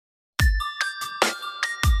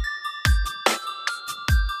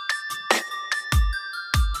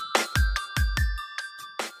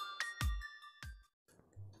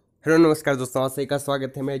Hello नमस्कार दोस्तों, आप सभी का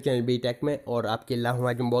स्वागत है मेरे चैनल बी टेक में। और आपके ला हूँ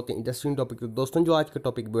आज मैं बहुत ही इंटरेस्टिंग टॉपिक दोस्तों। जो आज का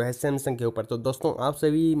टॉपिक वो है सैमसंग के ऊपर। तो दोस्तों आप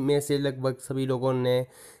सभी में से लगभग सभी लोगों ने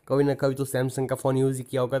कभी ना कभी तो सैमसंग का फ़ोन यूज़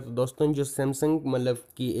किया होगा। तो दोस्तों जो सैमसंग मतलब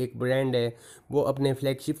की एक ब्रांड है वो अपने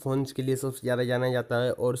फ्लैगशिप फ़ोन्स के लिए सबसे ज़्यादा जाना जाता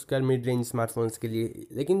है और उसके बाद मिड रेंज स्मार्टफोन्स के लिए।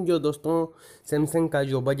 लेकिन जो दोस्तों सैमसंग का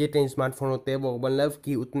जो बजट रेंज स्मार्टफोन होते हैं वो मतलब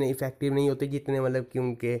कि उतने इफेक्टिव नहीं होते जितने मतलब कि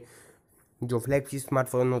उनके जो फ्लैगशिप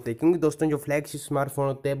स्मार्टफोन होते हैं। क्योंकि दोस्तों जो फ्लैगशिप स्मार्टफोन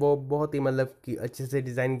होते हैं वो बहुत ही मतलब कि अच्छे से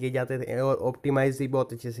डिज़ाइन किए जाते थे और ऑप्टिमाइज भी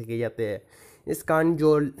बहुत अच्छे से किए जाते हैं। इस कारण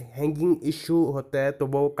जो हैंगिंग इशू होता है तो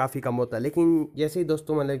वो काफ़ी कम होता है। लेकिन जैसे ही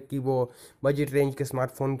दोस्तों मतलब कि वो बजट रेंज के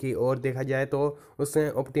स्मार्टफोन की ओर देखा जाए तो उसमें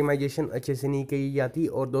ऑप्टिमाइजेशन अच्छे से नहीं की जाती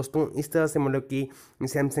और दोस्तों इस तरह से मतलब कि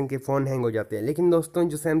सैमसंग के फ़ोन हैंग हो जाते हैं। लेकिन दोस्तों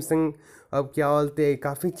जो सैमसंग अब क्या बोलते हैं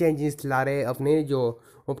काफ़ी चेंजेस ला रहे हैं अपने जो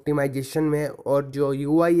ऑप्टिमाइजेशन में, और जो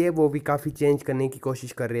यूआई है वो भी काफ़ी चेंज करने की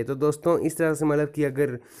कोशिश कर रही है। तो दोस्तों इस तरह से मतलब कि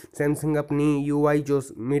अगर सैमसंग अपनी यूआई जो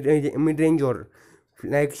मिड रेंज और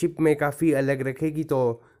फ्लैगशिप में काफ़ी अलग रखेगी तो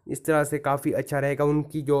इस तरह से काफ़ी अच्छा रहेगा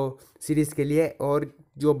उनकी जो सीरीज़ के लिए। और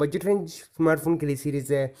जो बजट रेंज स्मार्टफोन के लिए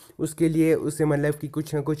सीरीज़ है उसके लिए उसे मतलब कि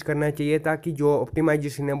कुछ ना कुछ करना चाहिए ताकि जो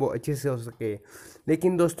ऑप्टिमाइजेशन है वो अच्छे से हो सके।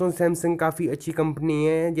 लेकिन दोस्तों सैमसंग काफ़ी अच्छी कंपनी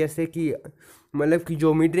है, जैसे कि मतलब कि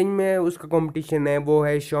जो मिड रेंज में उसका कंपटीशन है वो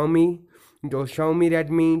है Xiaomi। जो Xiaomi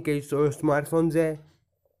रेडमी के स्मार्टफोन्स है,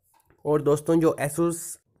 और दोस्तों जो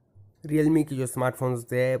एसोस रियलमी की जो स्मार्टफोन्स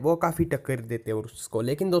होते हैं वो काफ़ी टक्कर देते हैं उसको।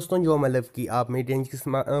 लेकिन दोस्तों जो मतलब कि आप मिड रेंज की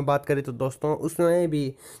बात करें तो दोस्तों उसमें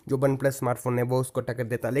भी जो वन प्लस स्मार्टफोन है वो उसको टक्कर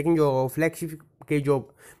देता है। लेकिन जो फ्लैगशिप के जो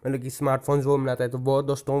मतलब कि स्मार्टफोन्स वो बनाता है तो वो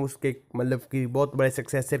दोस्तों उसके मतलब कि बहुत बड़े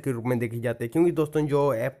सक्सेसर के रूप में देखे जाते हैं। क्योंकि दोस्तों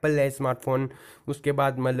जो एप्पल है स्मार्टफोन उसके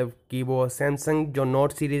बाद मतलब कि वो सैमसंग जो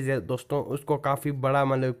नोट सीरीज़ है दोस्तों उसको काफ़ी बड़ा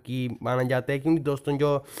मतलब कि माना जाता है। क्योंकि दोस्तों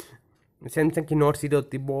जो सैमसंग की नोट सीरीज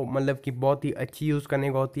होती है वो मतलब कि बहुत ही अच्छी यूज़ करने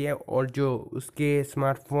को होती है, और जो उसके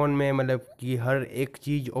स्मार्टफोन में मतलब कि हर एक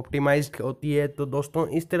चीज़ ऑप्टिमाइज्ड होती है। तो दोस्तों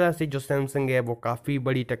इस तरह से जो सैमसंग है वो काफ़ी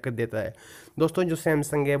बड़ी टक्कर देता है। दोस्तों जो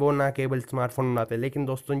सैमसंग है वो ना केवल स्मार्टफोन बनाता है लेकिन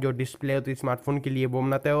दोस्तों जो डिस्प्ले होती है स्मार्टफोन के लिए वो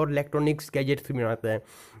बनाता है और इलेक्ट्रॉनिक्स गैजेट्स भी बनाता है।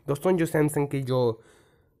 दोस्तों जो सैमसंग की जो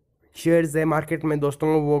शेयर्स है मार्केट में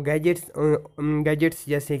दोस्तों वो गैजेट्स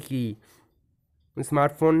जैसे कि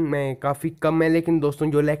स्मार्टफोन में काफ़ी कम है, लेकिन दोस्तों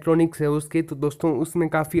जो इलेक्ट्रॉनिक्स है उसके तो दोस्तों उसमें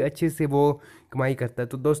काफ़ी अच्छे से वो कमाई करता है।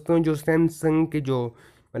 तो दोस्तों जो सैमसंग के जो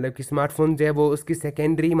मतलब कि स्मार्टफोन्स है वो उसकी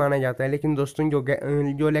सेकेंडरी माना जाता है। लेकिन दोस्तों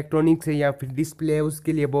जो इलेक्ट्रॉनिक्स है या फिर डिस्प्ले है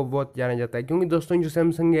उसके लिए वो बहुत जाना जाता है। क्योंकि दोस्तों जो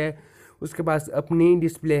सैमसंग है उसके पास अपनी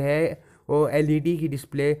डिस्प्ले है वो एलईडी की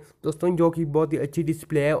डिस्प्ले दोस्तों, जो कि बहुत ही अच्छी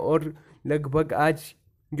डिस्प्ले है। और लगभग आज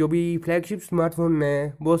जो भी फ्लैगशिप स्मार्टफोन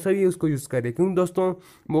है वो सभी उसको यूज़ कर रहे हैं। क्योंकि दोस्तों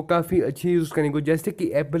वो काफ़ी अच्छी यूज़ करने को, जैसे कि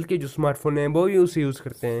एप्पल के जो स्मार्टफोन हैं वो भी उसे यूज़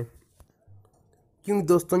करते हैं। क्योंकि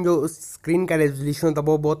दोस्तों जो उस स्क्रीन का रेजोल्यूशन होता है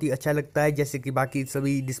वो बहुत ही अच्छा लगता है जैसे कि बाकी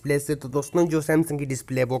सभी डिस्प्ले से। तो दोस्तों जो सैमसंग की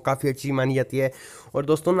डिस्प्ले है वो काफ़ी अच्छी मानी जाती है। और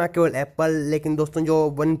दोस्तों ना केवल एप्पल लेकिन दोस्तों जो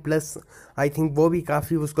वन प्लस आई थिंक वो भी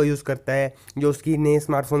काफ़ी उसको यूज़ करता है जो उसकी नए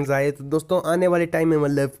स्मार्टफोन्स आए। तो दोस्तों आने वाले टाइम में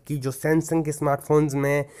मतलब कि जो सैमसंग के स्मार्टफोन्स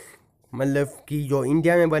में मतलब कि जो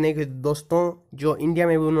इंडिया में बनेंगे दोस्तों, जो इंडिया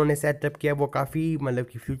में भी उन्होंने सेटअप किया वो काफ़ी मतलब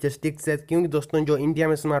कि फ्यूचरिस्टिक्स है। क्योंकि दोस्तों जो इंडिया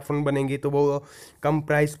में स्मार्टफोन बनेंगे तो वो कम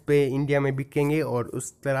प्राइस पे इंडिया में बिकेंगे और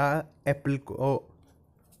उस तरह एप्पल को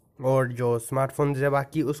और जो स्मार्टफोन्स है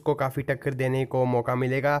बाकी उसको काफ़ी टक्कर देने को मौका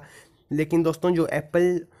मिलेगा। लेकिन दोस्तों जो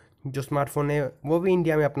एप्पल जो स्मार्टफोन है वो भी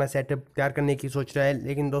इंडिया में अपना सेटअप तैयार करने की सोच रहा है।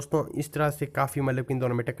 लेकिन दोस्तों इस तरह से काफ़ी मतलब इन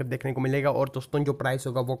दोनों में टक्कर देखने को मिलेगा और दोस्तों जो प्राइस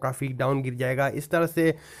होगा वो काफ़ी डाउन गिर जाएगा। इस तरह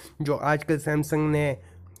से जो आजकल सैमसंग ने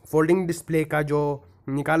फोल्डिंग डिस्प्ले का जो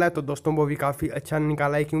निकाला है तो दोस्तों वो भी काफ़ी अच्छा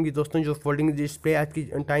निकाला है। क्योंकि दोस्तों जो फोल्डिंग डिस्प्ले आज की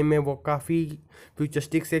टाइम में वो काफ़ी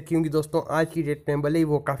फ्यूचरिस्टिक्स है। क्योंकि दोस्तों आज की डेट में भले ही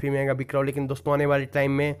वो काफ़ी महंगा बिक रहा हो लेकिन दोस्तों आने वाले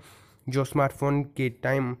टाइम में जो स्मार्टफोन के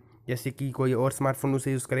टाइम जैसे कि कोई और स्मार्टफोन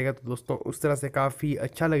उसे यूज़ करेगा तो दोस्तों उस तरह से काफ़ी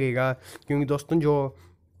अच्छा लगेगा। क्योंकि दोस्तों जो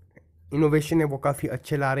इनोवेशन है वो काफ़ी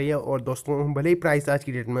अच्छे ला रही है। और दोस्तों भले ही प्राइस आज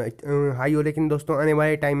की डेट में हाई हो लेकिन दोस्तों आने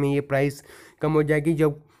वाले टाइम में ये प्राइस कम हो जाएगी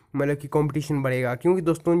जब मतलब कि कंपटीशन बढ़ेगा। क्योंकि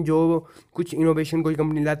दोस्तों जो कुछ इनोवेशन कोई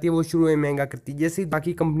कंपनी लाती है वो शुरू में महंगा करती है, जैसे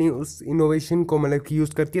बाकी कंपनी उस इनोवेशन को मतलब कि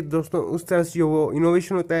यूज़ करती है तो दोस्तों उस तरह से जो वो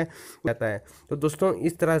इनोवेशन होता है जाता है। तो दोस्तों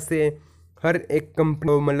इस तरह से हर एक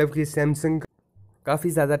कंपनी मतलब कि सैमसंग काफ़ी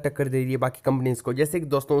ज़्यादा टक्कर दे रही है बाकी कंपनीज़ को। जैसे कि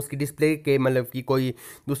दोस्तों उसकी डिस्प्ले के मतलब कि कोई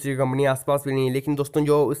दूसरी कंपनी आसपास भी नहीं है। लेकिन दोस्तों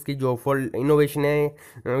जो उसकी जो फोल्ड इनोवेशन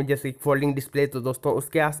है जैसे फोल्डिंग डिस्प्ले तो दोस्तों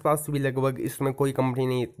उसके आसपास भी लगभग इसमें कोई कंपनी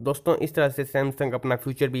नहीं है। दोस्तों इस तरह से सैमसंग अपना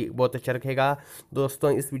फ्यूचर भी बहुत अच्छा रखेगा।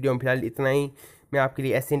 दोस्तों इस वीडियो में फिलहाल इतना ही। मैं आपके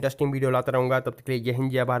लिए ऐसे इंटरेस्टिंग वीडियो लाता रहूँगा। तब तक के लिए जय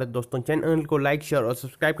हिंद जय भारत। दोस्तों चैनल को लाइक शेयर और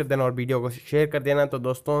सब्सक्राइब कर देना और वीडियो को शेयर कर देना। तो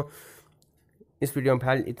दोस्तों इस वीडियो में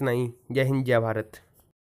फिलहाल इतना ही। जय हिंद जय भारत।